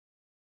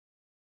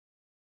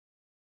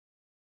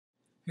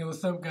Hey,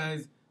 what's up,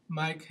 guys?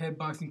 Mike, head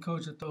boxing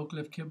coach at the Oak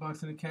Cliff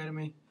Kickboxing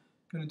Academy.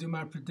 Gonna do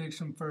my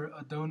prediction for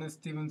Adonis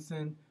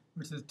Stevenson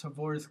versus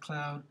Tavoris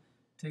Cloud.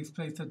 Takes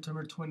place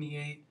September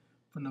 28th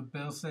from the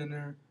Bell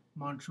Center,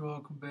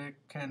 Montreal, Quebec,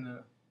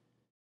 Canada.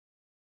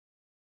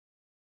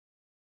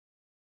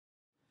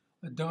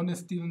 Adonis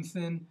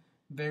Stevenson,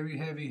 very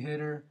heavy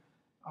hitter.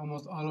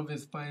 Almost all of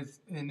his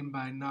fights ending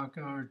by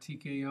knockout or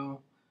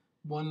TKO.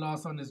 One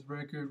loss on his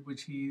record,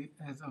 which he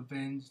has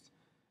avenged,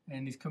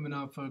 and he's coming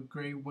off a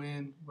great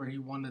win where he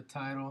won the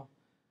title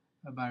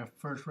by a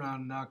first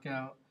round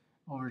knockout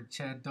over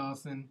Chad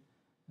Dawson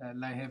at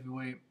light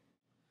heavyweight.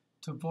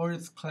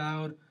 Tavoris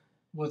Cloud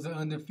was an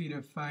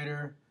undefeated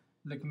fighter,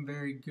 looking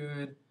very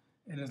good.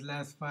 In his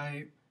last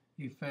fight,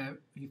 he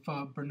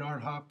fought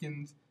Bernard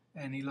Hopkins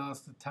and he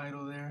lost the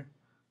title there.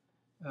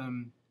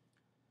 Um,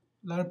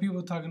 a lot of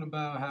people talking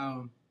about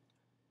how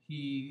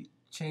he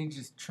changed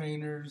his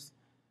trainers,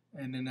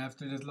 and then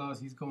after this loss,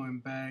 he's going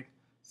back.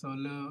 So a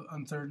little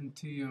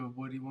uncertainty of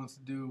what he wants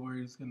to do, where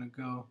he's gonna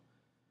go.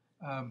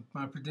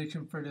 My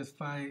prediction for this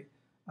fight,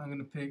 I'm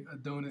gonna pick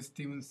Adonis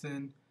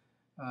Stevenson,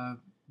 uh,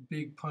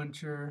 big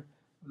puncher,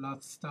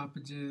 lots of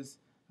stoppages.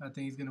 I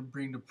think he's gonna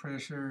bring the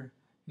pressure.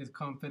 His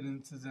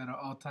confidence is at an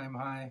all-time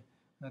high.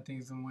 I think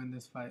he's gonna win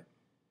this fight.